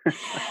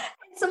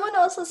 Someone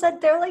also said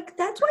they're like,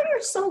 that's why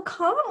you're so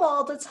calm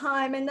all the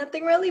time and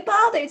nothing really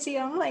bothers you.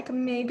 I'm like,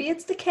 maybe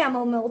it's the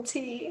chamomile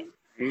tea.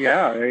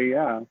 Yeah, there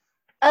you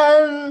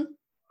go.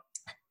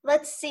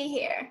 Let's see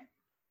here.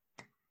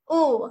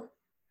 Ooh.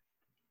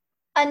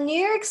 A New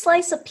York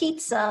slice of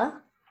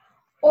pizza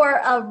or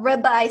a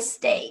ribeye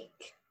steak?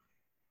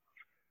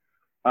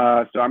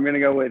 So I'm gonna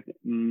go with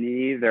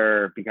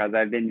neither because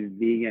I've been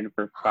vegan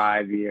for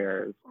 5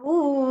 years.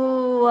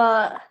 Ooh,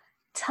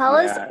 tell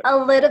us Yeah. a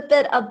little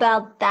bit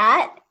about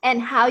that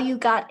and how you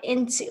got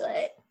into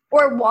it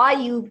or why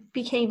you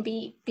became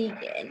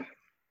vegan.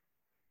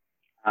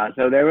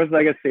 So there was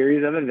like a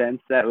series of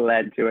events that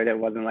led to it. It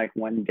wasn't like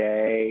one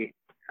day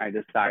I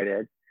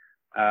decided.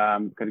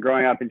 Because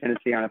growing up in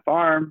Tennessee on a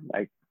farm,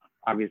 like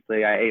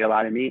obviously I ate a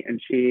lot of meat and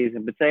cheese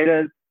and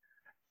potatoes.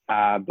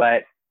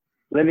 But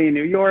living in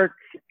New York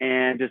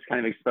and just kind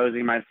of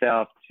exposing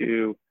myself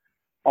to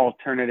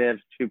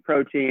alternatives to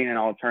protein and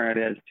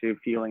alternatives to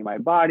fueling my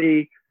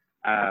body.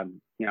 I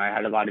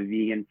had a lot of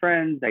vegan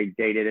friends. I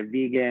dated a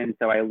vegan,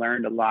 so I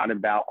learned a lot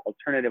about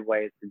alternative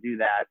ways to do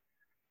that.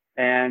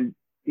 And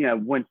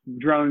once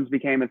drones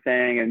became a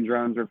thing and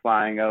drones were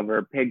flying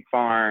over pig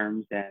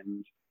farms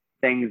and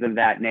things of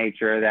that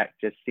nature that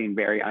just seemed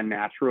very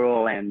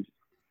unnatural and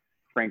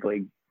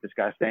frankly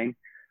disgusting,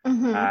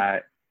 Mm-hmm.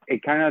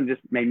 it kind of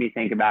just made me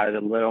think about it a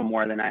little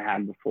more than I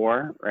had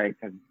before, right?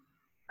 Because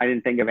I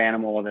didn't think of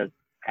animals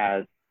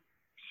as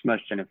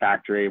smushed in a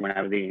factory when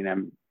I was eating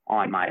them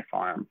on my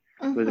farm.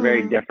 It was a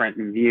very Mm-hmm. different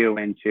view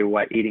into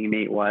what eating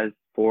meat was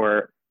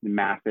for the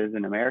masses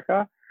in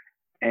America.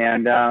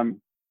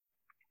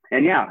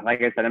 And yeah,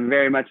 like I said, I'm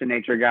very much a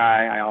nature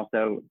guy. I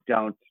also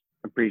don't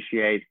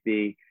appreciate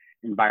the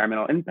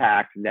environmental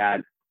impact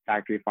that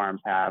factory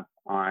farms have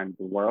on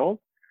the world.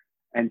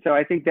 And so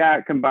I think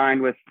that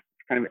combined with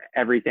kind of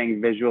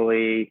everything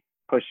visually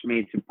pushed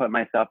me to put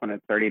myself on a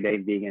 30-day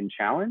vegan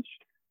challenge.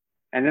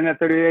 And then the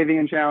 30-day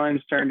vegan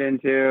challenge turned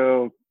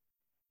into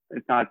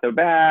it's not so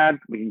bad.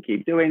 We can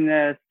keep doing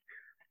this.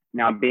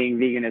 Now being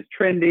vegan is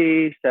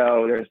trendy.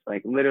 So there's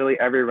like literally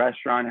every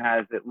restaurant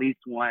has at least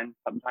one,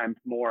 sometimes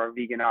more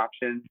vegan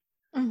options.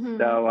 Mm-hmm.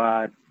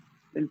 So it's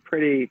been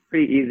pretty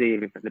easy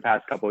for the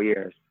past couple of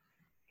years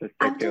to stick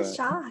I'm just to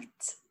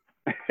shocked.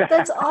 it.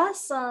 That's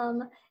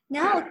awesome.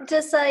 Now,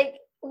 just like,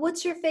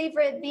 what's your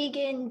favorite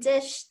vegan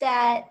dish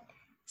that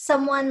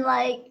someone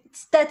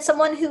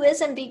who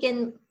isn't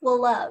vegan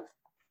will love?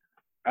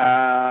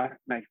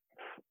 Like,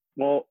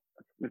 well,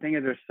 the thing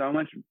is, there's so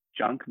much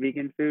junk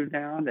vegan food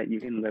now that you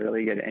can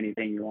literally get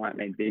anything you want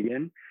made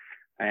vegan.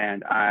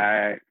 And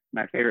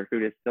my favorite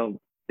food is still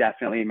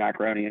definitely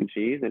macaroni and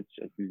cheese. It's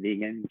just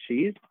vegan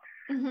cheese.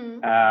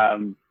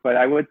 Mm-hmm. But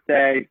I would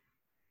say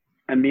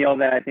a meal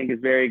that I think is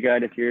very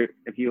good if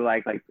you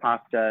like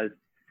pastas.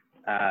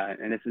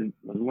 And this is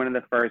one of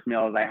the first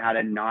meals I had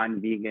a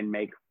non-vegan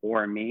make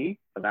for me.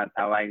 So that's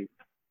how I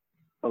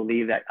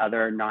believe that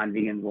other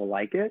non-vegans will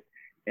like it.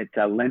 It's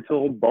a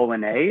lentil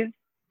bolognese.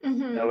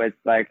 Mm-hmm. So it's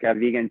like a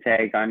vegan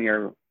take on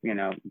your,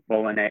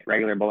 bolognese,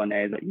 regular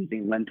bolognese, but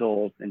using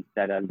lentils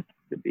instead of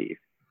the beef.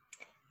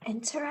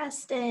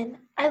 Interesting.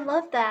 I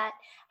love that.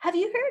 Have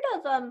you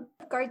heard of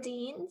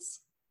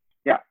Gardines?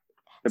 Yeah,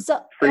 the So I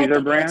freezer think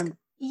it's brand.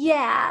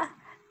 yeah.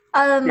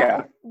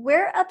 Yeah.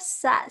 We're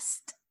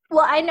obsessed.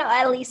 Well, I know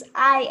at least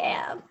I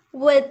am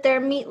with their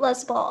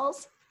meatless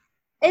balls.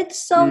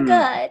 It's so Mm.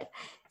 good.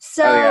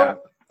 Oh yeah.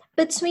 So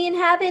between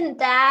having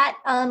that,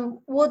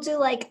 we'll do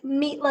like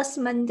meatless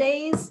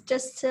Mondays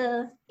just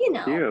to,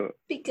 Cute.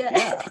 be good.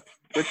 Yeah.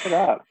 Switch it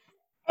up.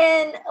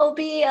 And it'll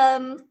be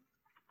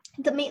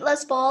the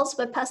meatless balls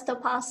with pesto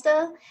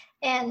pasta.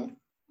 And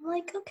I'm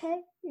like,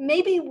 okay,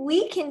 maybe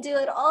we can do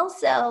it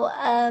also.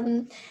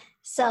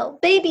 So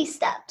baby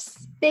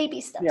steps Yeah,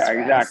 for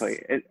exactly.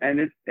 us.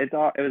 It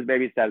was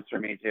baby steps for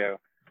me too.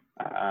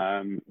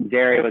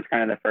 Dairy was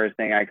kind of the first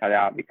thing I cut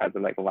out because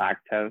of like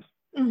lactose.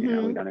 We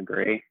Mm-hmm. don't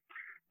agree.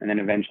 And then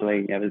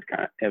eventually it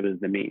was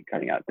the meat,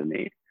 cutting out the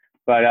meat.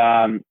 But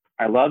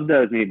I love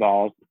those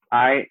meatballs.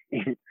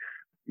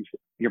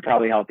 You're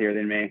probably healthier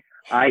than me.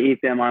 I eat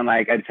them on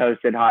like a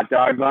toasted hot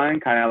dog bun,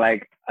 kind of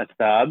like a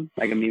sub,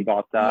 like a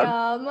meatball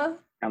sub, Yum.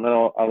 a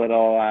little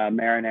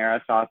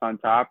marinara sauce on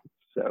top.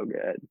 So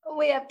good.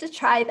 We have to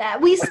try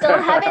that. We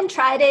still haven't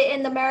tried it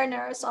in the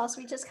marinara sauce.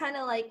 We just kind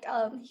of like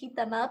heat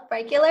them up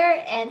regular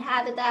and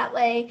have it that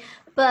way.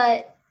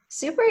 But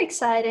super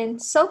exciting.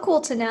 So cool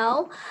to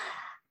know.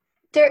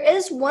 There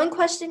is one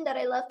question that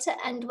I love to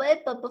end with,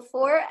 but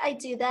before I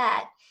do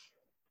that,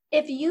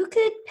 if you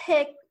could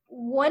pick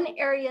one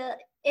area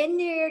in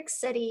New York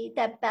City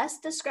that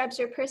best describes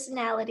your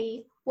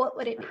personality, what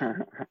would it be?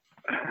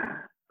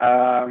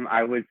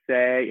 I would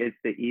say it's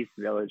the East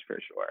Village for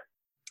sure.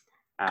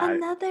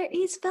 Another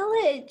East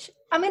Village.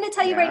 I'm going to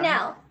tell you right Yeah,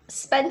 now.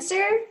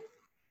 Spencer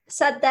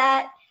said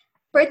that.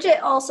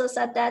 Bridget also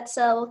said that.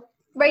 So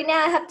right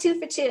now I have 2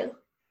 for 2.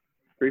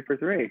 3 for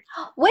 3.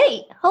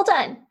 Wait, hold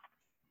on.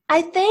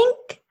 I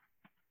think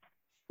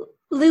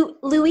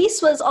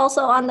Luis was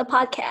also on the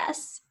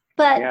podcast,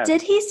 but Yes,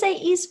 did he say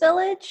East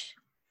Village?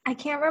 I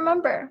can't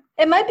remember.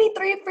 It might be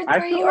 3 for I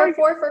 3 feel or like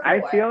 4 for I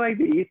 4. feel like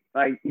the East,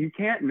 like you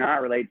can't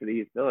not relate to the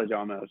East Village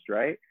almost,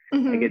 right?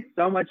 Like Mm-hmm. it's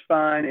so much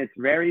fun. It's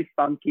very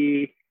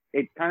funky.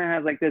 It kind of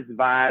has like this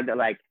vibe that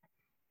like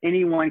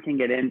anyone can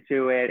get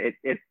into it.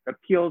 It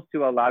appeals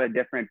to a lot of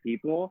different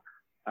people.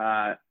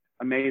 Uh,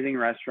 Amazing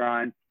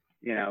restaurants.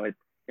 It's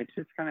it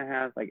just kind of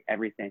has like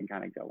everything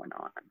kind of going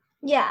on.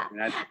 Yeah.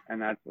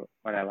 And that's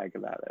what I like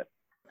about it.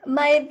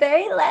 My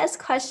very last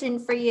question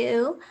for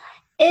you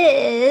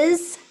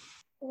is,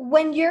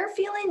 when you're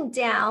feeling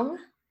down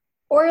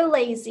or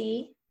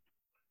lazy,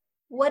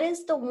 what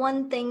is the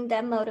one thing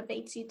that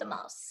motivates you the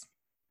most?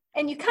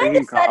 And you kind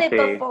of said it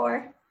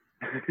before.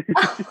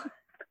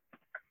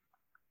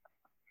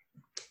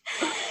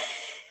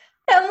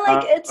 I'm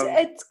like,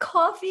 it's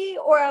coffee,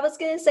 or I was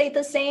gonna say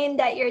the saying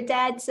that your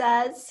dad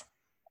says.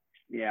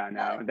 Yeah,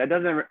 no, that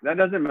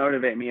doesn't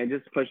motivate me. It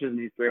just pushes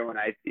me through when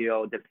I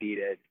feel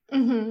defeated.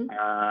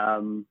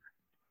 Mm-hmm.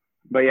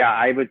 But yeah,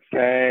 I would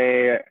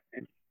say,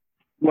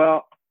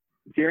 well,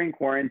 during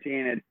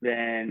quarantine,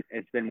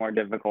 it's been more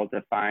difficult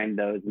to find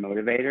those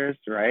motivators,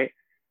 right?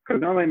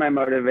 Because normally my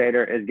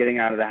motivator is getting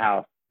out of the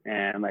house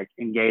and like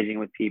engaging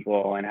with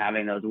people and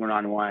having those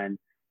one-on-one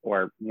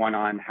or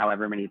one-on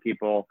however many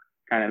people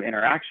kind of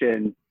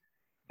interactions.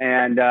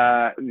 And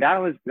that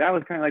was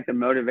kind of like the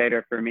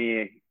motivator for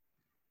me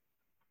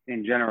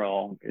in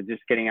general, is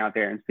just getting out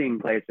there and seeing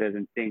places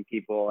and seeing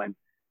people and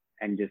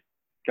just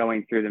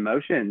going through the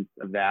motions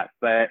of that.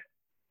 But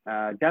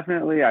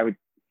definitely I'd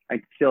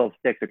still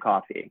stick to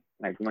coffee.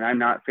 Like when I'm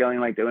not feeling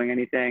like doing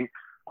anything,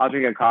 I'll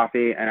drink a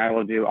coffee and I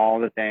will do all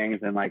the things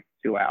in like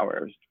 2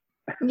 hours.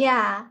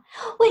 Yeah.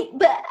 Wait,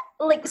 but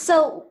like,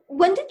 so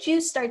when did you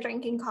start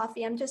drinking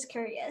coffee? I'm just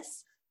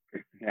curious.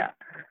 Yeah.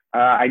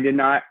 I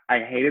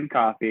hated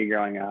coffee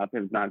growing up. It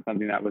was not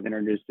something that was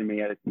introduced to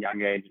me at a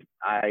young age.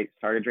 I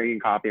started drinking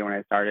coffee when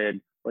I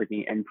started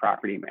working in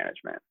property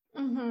management.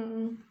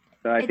 Mm-hmm.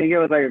 So I think it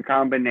was like a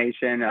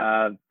combination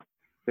of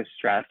the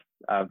stress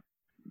of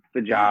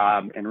the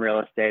job and real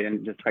estate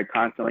and just like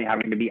constantly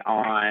having to be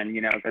on,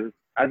 because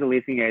as a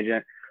leasing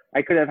agent,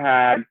 I could have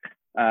had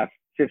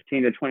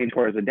 15 to 20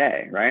 tours a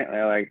day, right?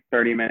 Like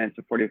 30 minutes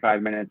to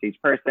 45 minutes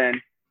each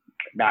person,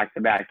 back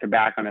to back to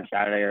back on a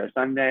Saturday or a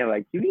Sunday.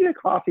 Like you need a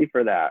coffee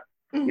for that.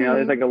 Mm-hmm.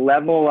 There's like a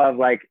level of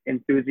like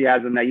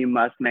enthusiasm that you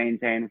must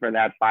maintain for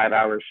that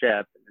 5-hour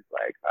shift. And it's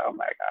like, oh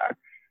my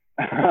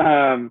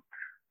God.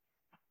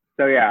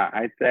 So yeah,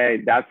 I'd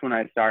say that's when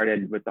I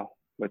started with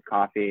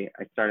coffee.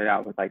 I started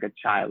out with like a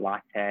chai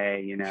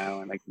latte,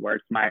 and like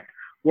worked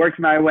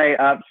my way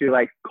up to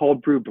like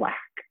cold brew black.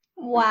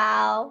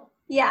 Wow.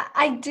 Yeah,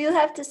 I do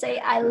have to say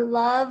I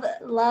love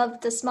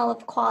the smell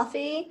of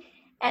coffee.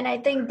 And I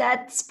think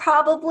that's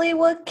probably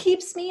what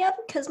keeps me up,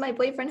 because my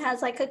boyfriend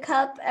has like a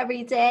cup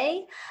every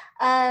day.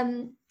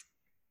 But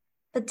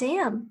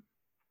damn,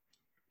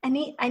 I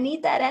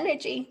need that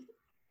energy.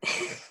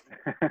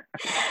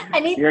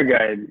 You're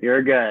good.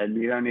 You're good.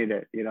 You don't need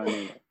it.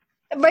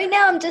 Right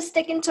now, I'm just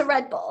sticking to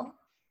Red Bull.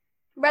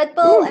 Red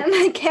Bull Ooh. and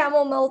my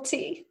camel milk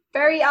tea.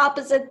 Very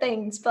opposite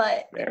things,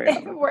 but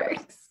it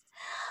works.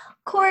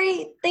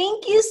 Corey,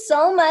 thank you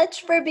so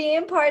much for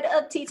being part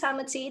of Tea Time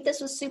with Tea.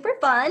 This was super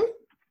fun.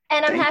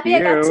 And I'm happy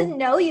I got to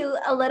know you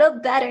a little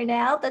better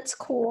now. That's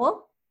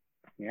cool.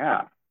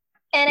 Yeah.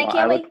 And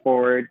I look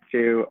forward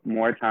to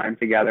more time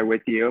together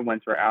with you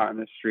once we're out on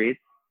the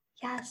streets.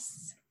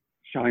 Yes.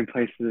 Showing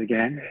places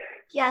again.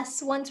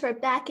 Yes, once we're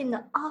back in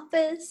the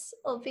office,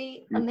 it'll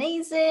be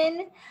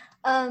amazing.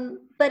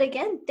 But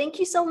again, thank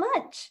you so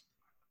much.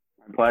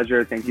 My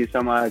pleasure. Thank you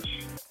so much.